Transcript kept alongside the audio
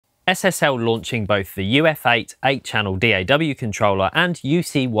SSL launching both the UF8 8-channel DAW controller and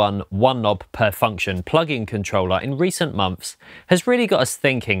UC1 one knob per function plug-in controller in recent months has really got us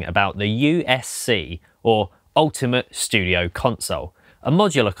thinking about the USC, or Ultimate Studio Console, a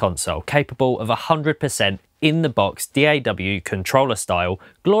modular console capable of 100% in-the-box DAW controller style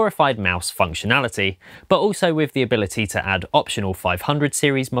glorified mouse functionality, but also with the ability to add optional 500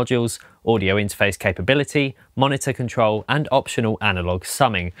 series modules, audio interface capability, monitor control, and optional analog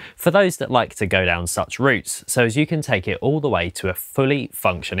summing for those that like to go down such routes, so as you can take it all the way to a fully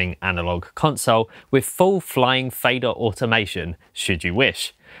functioning analog console with full flying fader automation, should you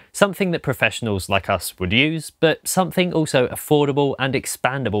wish. Something that professionals like us would use, but something also affordable and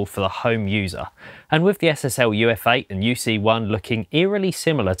expandable for the home user. And with the SSL UF8 and UC1 looking eerily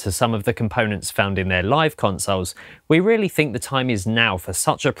similar to some of the components found in their live consoles, we really think the time is now for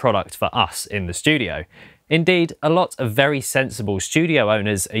such a product for us in the studio. Indeed, a lot of very sensible studio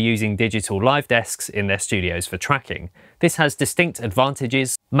owners are using digital live desks in their studios for tracking. This has distinct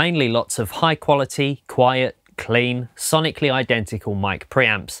advantages, mainly lots of high quality, quiet, clean, sonically identical mic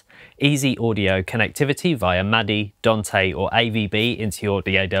preamps, easy audio connectivity via MADI, Dante or AVB into your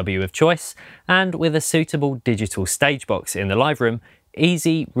DAW of choice, and with a suitable digital stage box in the live room,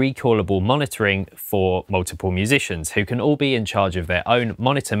 easy recallable monitoring for multiple musicians who can all be in charge of their own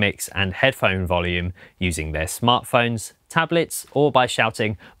monitor mix and headphone volume using their smartphones, tablets, or by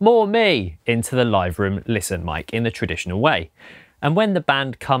shouting "More me" into the live room listen mic in the traditional way. And when the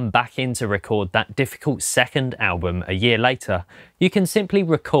band come back in to record that difficult second album a year later, you can simply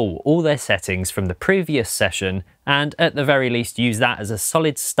recall all their settings from the previous session and at the very least use that as a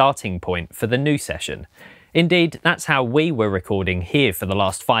solid starting point for the new session. Indeed, that's how we were recording here for the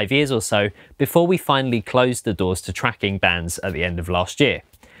last 5 years or so before we finally closed the doors to tracking bands at the end of last year.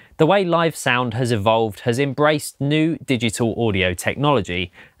 The way live sound has evolved has embraced new digital audio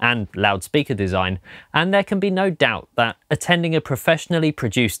technology and loudspeaker design, and there can be no doubt that attending a professionally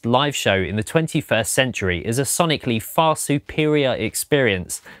produced live show in the 21st century is a sonically far superior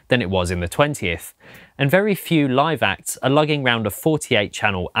experience than it was in the 20th. And very few live acts are lugging round a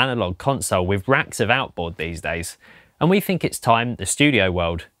 48-channel analog console with racks of outboard these days, and we think it's time the studio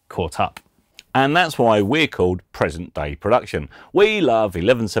world caught up. And that's why we're called Present Day Production. We love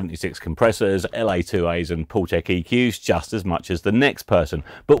 1176 compressors, LA2As and Pultec EQs just as much as the next person,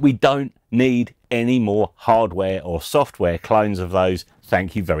 but we don't need any more hardware or software clones of those,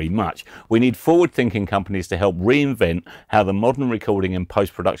 thank you very much. We need forward-thinking companies to help reinvent how the modern recording and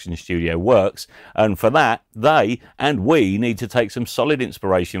post-production studio works, and for that, they and we need to take some solid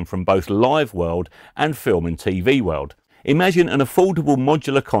inspiration from both live world and film and TV world. Imagine an affordable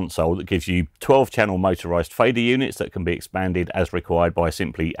modular console that gives you 12-channel motorised fader units that can be expanded as required by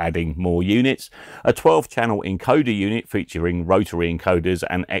simply adding more units, a 12-channel encoder unit featuring rotary encoders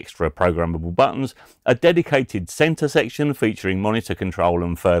and extra programmable buttons, a dedicated centre section featuring monitor control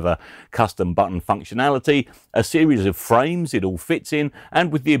and further custom button functionality, a series of frames it all fits in,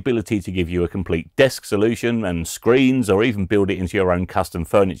 and with the ability to give you a complete desk solution and screens, or even build it into your own custom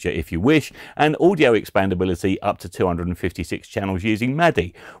furniture if you wish, and audio expandability up to 256 channels using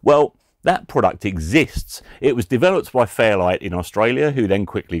MADI. Well, that product exists. It was developed by Fairlight in Australia, who then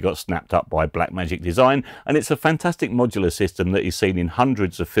quickly got snapped up by Blackmagic Design, and it's a fantastic modular system that is seen in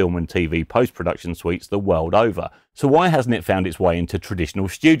hundreds of film and TV post-production suites the world over. So why hasn't it found its way into traditional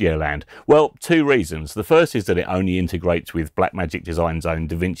studio land? Well, two reasons. The first is that it only integrates with Blackmagic Design's own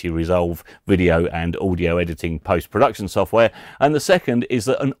DaVinci Resolve video and audio editing post-production software, and the second is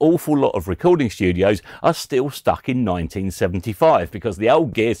that an awful lot of recording studios are still stuck in 1975 because the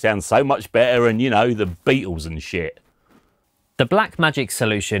old gear sounds so much better and, you know, the Beatles and shit. The Blackmagic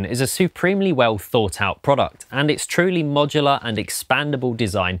solution is a supremely well thought out product, and its truly modular and expandable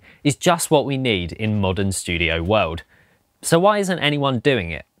design is just what we need in modern studio world. So why isn't anyone doing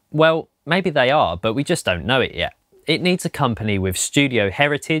it? Well, maybe they are, but we just don't know it yet. It needs a company with studio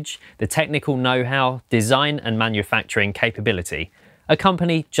heritage, the technical know-how, design and manufacturing capability. A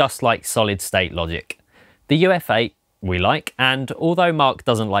company just like Solid State Logic. The UF8 we like, and although Mark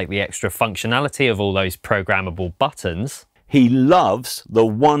doesn't like the extra functionality of all those programmable buttons, he loves the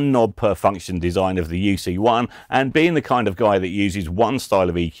one knob per function design of the UC1, and being the kind of guy that uses one style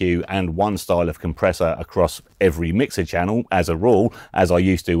of EQ and one style of compressor across every mixer channel as a rule, as I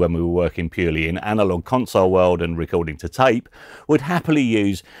used to when we were working purely in analog console world and recording to tape, would happily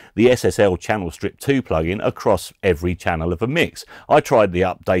use the SSL Channel Strip 2 plugin across every channel of a mix. I tried the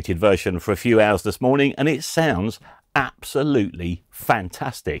updated version for a few hours this morning and it sounds absolutely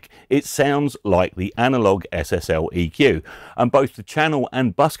fantastic. It sounds like the analog SSL EQ, and both the channel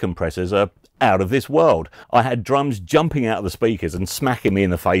and bus compressors are out of this world. I had drums jumping out of the speakers and smacking me in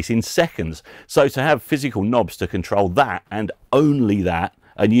the face in seconds. So to have physical knobs to control that and only that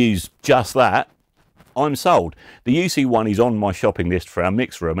and use just that, I'm sold. The UC1 is on my shopping list for our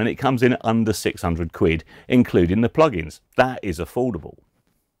mix room, and it comes in at under 600 quid, including the plugins. That is affordable.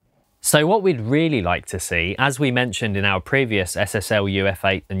 So what we'd really like to see, as we mentioned in our previous SSL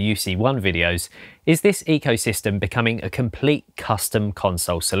UF8 and UC1 videos, is this ecosystem becoming a complete custom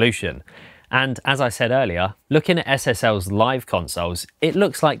console solution. And as I said earlier, looking at SSL's live consoles, it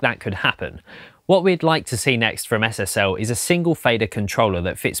looks like that could happen. What we'd like to see next from SSL is a single fader controller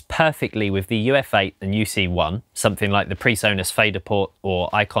that fits perfectly with the UF8 and UC1, something like the PreSonus Fader Port or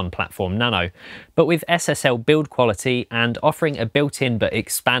Icon Platform Nano, but with SSL build quality and offering a built-in but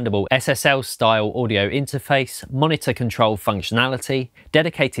expandable SSL-style audio interface, monitor control functionality,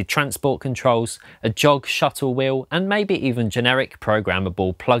 dedicated transport controls, a jog shuttle wheel, and maybe even generic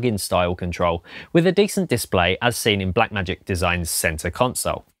programmable plug-in style control with a decent display as seen in Blackmagic Design's center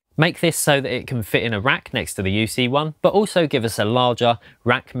console. Make this so that it can fit in a rack next to the UC1, but also give us a larger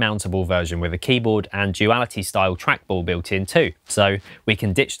rack-mountable version with a keyboard and duality-style trackball built in too, so we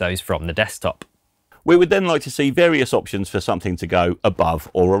can ditch those from the desktop. We would then like to see various options for something to go above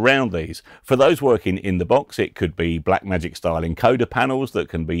or around these. For those working in the box, it could be Blackmagic style encoder panels that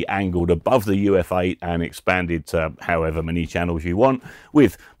can be angled above the UF8 and expanded to however many channels you want,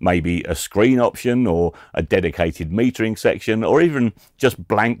 with maybe a screen option or a dedicated metering section, or even just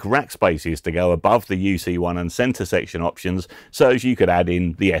blank rack spaces to go above the UC1 and center section options, so as you could add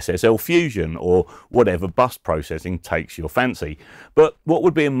in the SSL Fusion or whatever bus processing takes your fancy. But what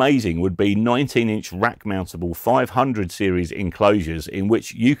would be amazing would be 19-inch rack mountable 500 series enclosures in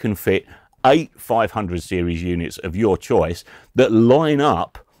which you can fit 8 500 series units of your choice that line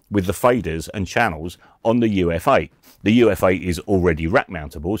up with the faders and channels on the UF8. The UF8 is already rack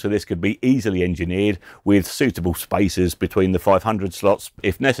mountable, so this could be easily engineered with suitable spaces between the 500 slots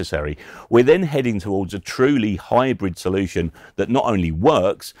if necessary. We're then heading towards a truly hybrid solution that not only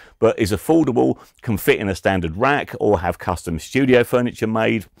works, but is affordable, can fit in a standard rack, or have custom studio furniture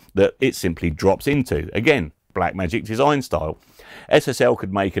made that it simply drops into. Again, Blackmagic design style. SSL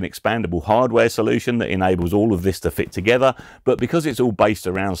could make an expandable hardware solution that enables all of this to fit together, but because it's all based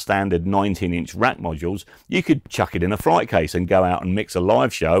around standard 19-inch rack modules, you could chuck it in a flight case and go out and mix a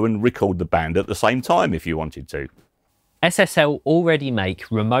live show and record the band at the same time if you wanted to. SSL already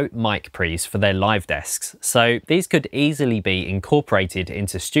make remote mic pre's for their live desks, so these could easily be incorporated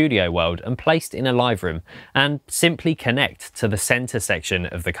into Studio World and placed in a live room and simply connect to the center section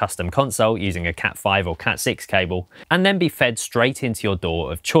of the custom console using a Cat5 or Cat6 cable, and then be fed straight into your DAW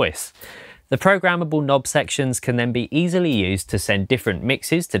of choice. The programmable knob sections can then be easily used to send different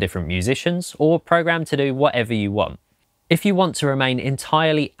mixes to different musicians or program to do whatever you want. If you want to remain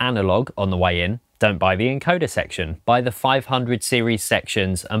entirely analog on the way in, don't buy the encoder section, buy the 500 series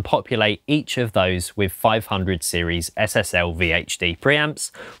sections and populate each of those with 500 series SSL VHD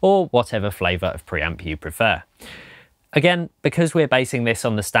preamps or whatever flavour of preamp you prefer. Again, because we're basing this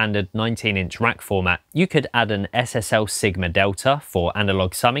on the standard 19-inch rack format, you could add an SSL Sigma Delta for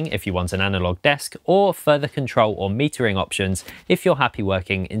analog summing if you want an analog desk, or further control or metering options if you're happy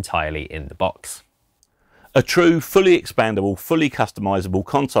working entirely in the box. A true, fully expandable, fully customizable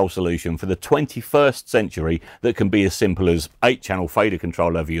console solution for the 21st century that can be as simple as 8-channel fader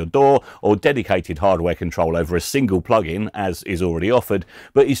control over your DAW or dedicated hardware control over a single plugin, as is already offered,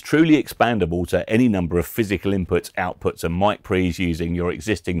 but is truly expandable to any number of physical inputs, outputs and mic pre's using your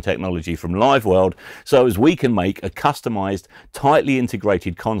existing technology from Live World, so as we can make a customized, tightly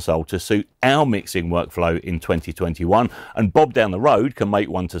integrated console to suit our mixing workflow in 2021, and Bob down the road can make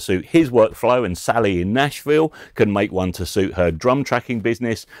one to suit his workflow, and Sally in Nashville can make one to suit her drum tracking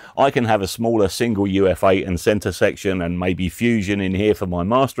business. I can have a smaller single UF8 and center section and maybe Fusion in here for my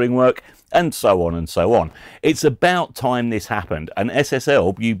mastering work, and so on and so on. It's about time this happened, and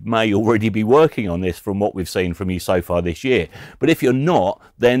SSL, you may already be working on this from what we've seen from you so far this year, but if you're not,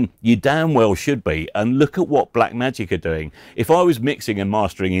 then you damn well should be, and look at what Blackmagic are doing. If I was mixing and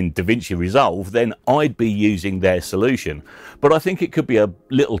mastering in DaVinci Resolve, then I'd be using their solution, but I think it could be a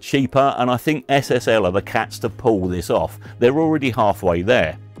little cheaper, and I think SSL are the cats to pull this off. They're already halfway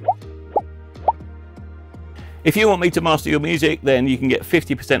there. If you want me to master your music, then you can get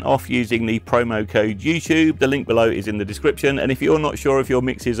 50% off using the promo code YouTube. The link below is in the description, and if you're not sure if your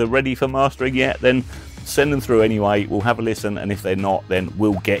mixes are ready for mastering yet, then send them through anyway. We'll have a listen, and if they're not, then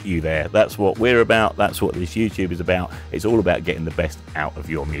we'll get you there. That's what we're about. That's what this YouTube is about. It's all about getting the best out of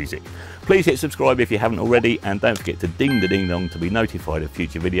your music. Please hit subscribe if you haven't already, and don't forget to ding the ding dong to be notified of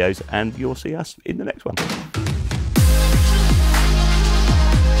future videos, and you'll see us in the next one.